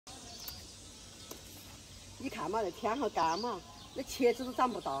你看嘛，那天好干嘛，那茄子都长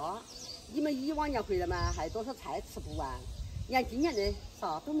不大。你们以往年回来嘛，还多少菜吃不完。你看今年的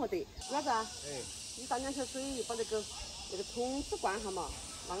啥都没得，儿子啊，你倒2条水，把那个桶子灌好嘛，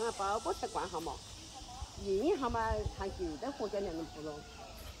那个包菜灌好嘛，印一下嘛，看记得活点那种不咯。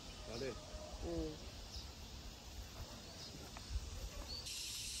好的。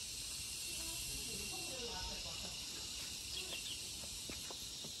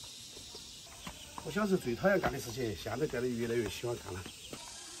我小时候最讨厌干的事情，现在干的越来越喜欢干了。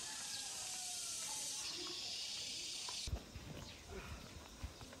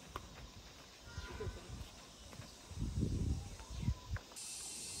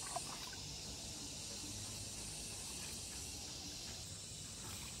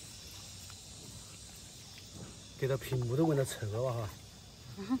隔到屏幕都闻到臭了哈。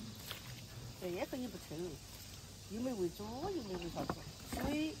这个也不臭，又没喂猪，又没喂啥子，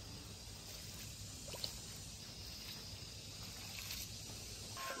水。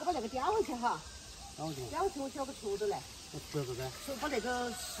我把那个叼回去哈，叼回去我找个锄头来。我锄到噻。把那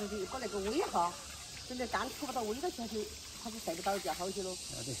个石的，把那个煨哈，就那干锄把它煨到下去，它就晒不到就好些咯。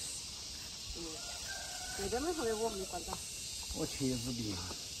好的。这边没放的我没管到。我茄子饼。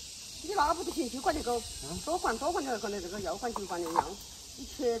你那不就行，就管那个多灌点儿，跟那个要灌就灌那样。你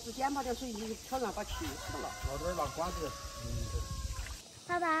茄子点把点水一挑上，把气死了。老点儿拿瓜子。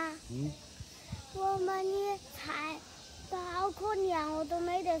爸爸。我们的菜都好可怜，我都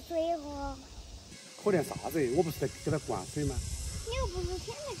没得水喝。可怜啥子？我不是在给它灌水吗？你又不是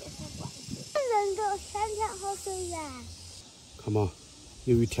天天给它灌水，人都3天喝水呀。看嘛，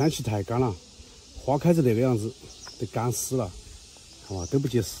由于天气太干了，花开成那个样子，都干死了。看嘛，都不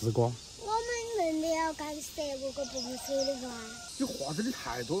结丝瓜。我们人都要干15个补水的话。你话真的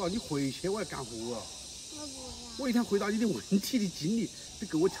太多了，你回去我要干活了。我不要。我一天回答你的问题的精力，都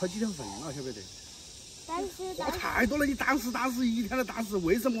够我挑几条粪了，晓不得？但是太多了，你打死一天的打死，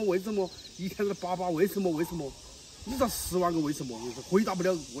为什么？一天的爸爸为什么？你找10万个为什么？回答不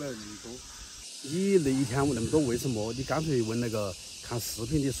了过来那么多。你那一天问那么多为什么？你干脆问那个看视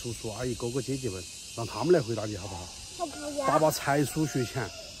频的叔叔阿姨哥哥姐姐们，让他们来回答你好不好？我不要。爸爸才疏学浅，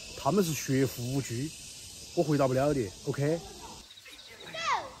他们是学富无居，我回答不了的。OK。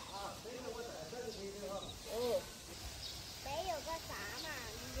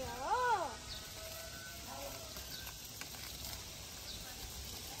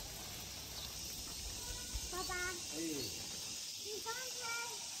爸爸，你刚才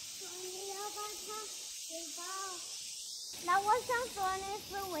说你要把它喂饱，那我想说的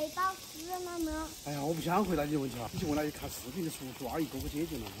是喂饱死了吗？哎呀，我不想回答你的问题了，你就问那些看视频的叔叔阿姨哥哥姐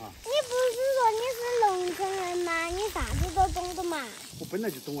姐们哈。你不是说你是农村人吗？你啥子都懂的嘛。我本来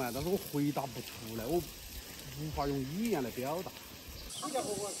就懂啊，但是我回答不出来，我无法用语言来表达。你家和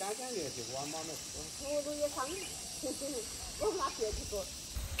我干干热去玩嘛没事。我都也伤，我拿别去做。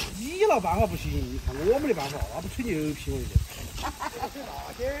你那办法不行，你看我没得办法，那不吹牛皮我就。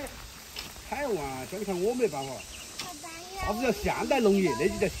那些开玩笑，你看我没得办法。啥子叫现代农业？那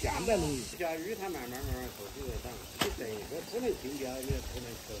就叫现代农业。下雨它慢慢后期再长，你这个不能定标，你不能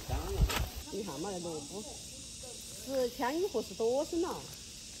说长了。你看嘛，那萝卜，10天以后是多生了。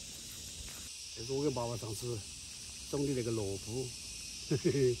这是我跟爸爸上次种的那个萝卜，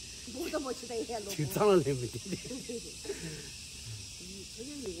我都没吃得萝卜。就长了那么点点。这有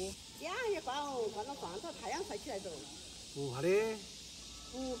一个，两也灌到罐头，太阳晒起来走。不怕的。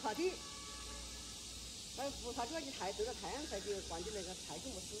不怕的。不怕的话，你太对着太阳晒就灌的那个菜就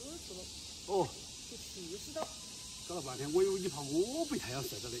没死处了。哦。就气死到。搞了半天，我以为你怕我被太阳晒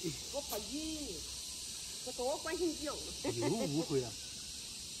到的。我怕你，我多关心你哦。又误会了。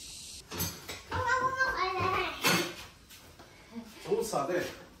妈妈回来。中午吃啥子？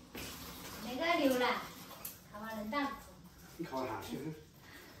那个牛腩，看完恁大。你看哈，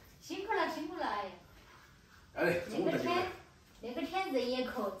辛苦了。哎，那个天人也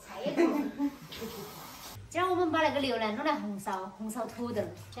可，菜也可。今儿我们把那个牛腩弄来红烧土豆，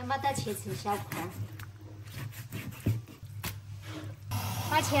先把它切成小块，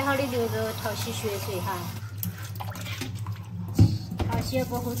把切好的牛肉淘洗血水哈，淘洗了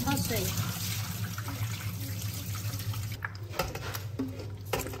过后焯水。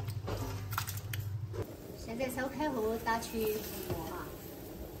现在烧开后打去浮沫哈。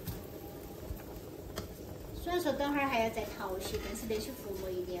虽然说等会儿还要再淘洗，但是那些浮沫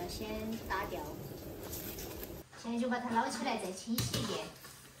一定要先打掉。现在就把它捞起来，再清洗一遍。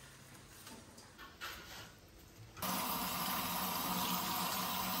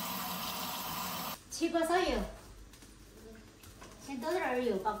起锅烧油，先多点儿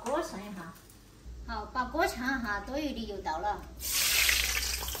油，把锅上一下。好，把锅呛哈，多余的油倒了，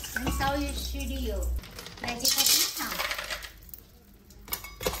用少许的油，来几颗冰糖，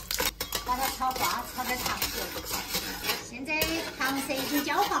把它炒化，炒点糖水。现在糖色已经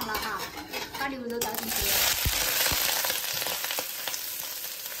焦黄了哈，把牛肉倒进去。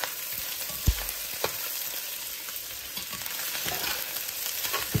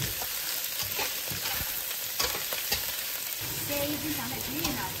已经上得均匀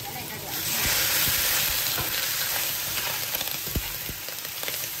了，再来点料。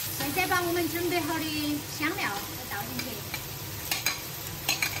现在把我们准备好的香料倒进去，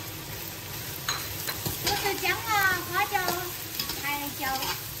都是姜啊、花椒、海椒、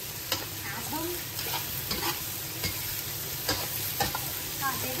大葱。好，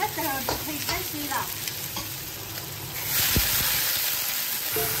这个时候就可以开水了，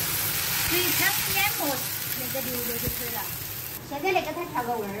水枪淹没那个牛肉就可以了。现在来给它调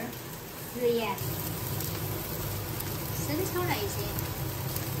个味儿，食盐、生抽来一些。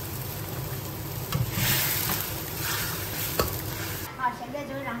好，现在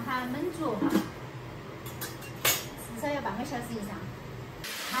就让它焖煮，至少要半个小时以上。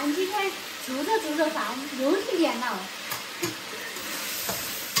看今天煮着饭又停电了。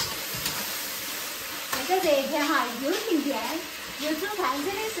这个热天哈又停电，又煮饭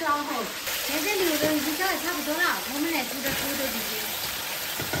真的是恼火。现在牛肉已经烧得差不多了，我们来煮点土豆进去。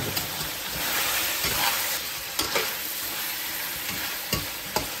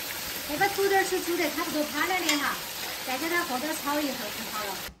这个土豆是煮得差不多趴了的哈，再给它和点炒一会儿就好了。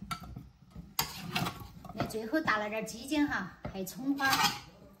那最后打了点鸡精哈，还有葱花。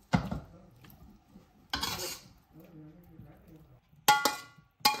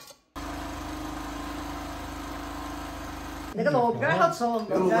那个萝卜干好吃哦，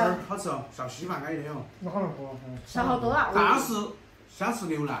那萝卜干好吃哦，上稀饭干一天哦。上好多啊！但是先吃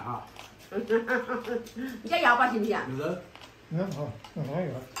牛腩哈。你家要不行不行？牛肉。好，那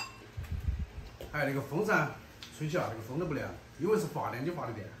有。还有那个风扇吹起了，那个风都不凉，因为是发电就发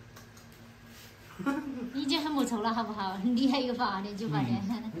的电。已经很不错了，好不好？你还有发电就发电。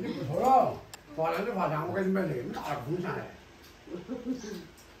已经不错了，发电就发电，我给你买那么大个风扇嘞，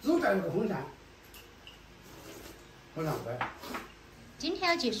只有带那个风扇。好像对。今天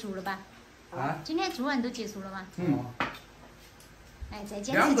要结束了吧？啊？今天做完都结束了吗？哎，再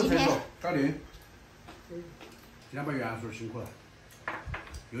坚2持几天。搞定。今天把元叔辛苦了，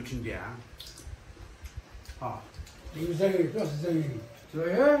又停电。好。零水主要是人。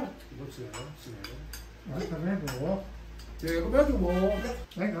对，我吃那个，吃那个。这边多。这个不要多。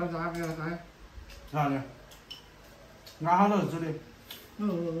那个咋个咋？啥的？俺好多是煮的。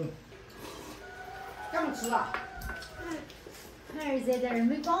干么吃啊？儿子在那儿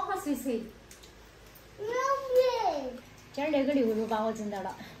没光滑水水。今儿那个牛肉把我整到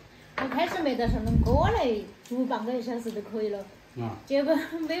了，我开始没得上弄锅来煮半个小时就可以了。结果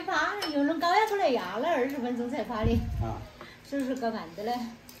没法，用弄高压锅来压了20分钟才发的。是不是够慢的嘞？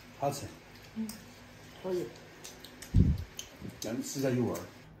好吃。可以。让你吃下有味儿。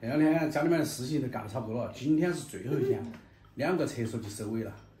这2天家里面的事情都干得差不多了，今天是最后一天，2个厕所就收尾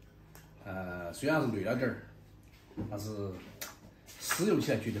了。虽然是累了点儿，但是使用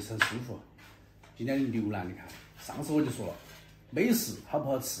起来绝对是很舒服。今天的牛腩，你看，上次我就说了，美食好不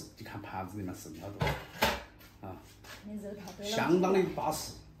好吃就看盘子里面剩好多，相当的巴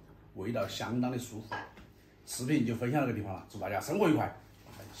适，味道相当的舒服。视频就分享到这个地方了，祝大家生活愉快，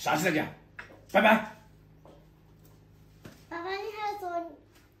下期再见，拜拜。爸爸，你还要说？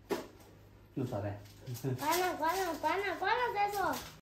有啥子？关了再说。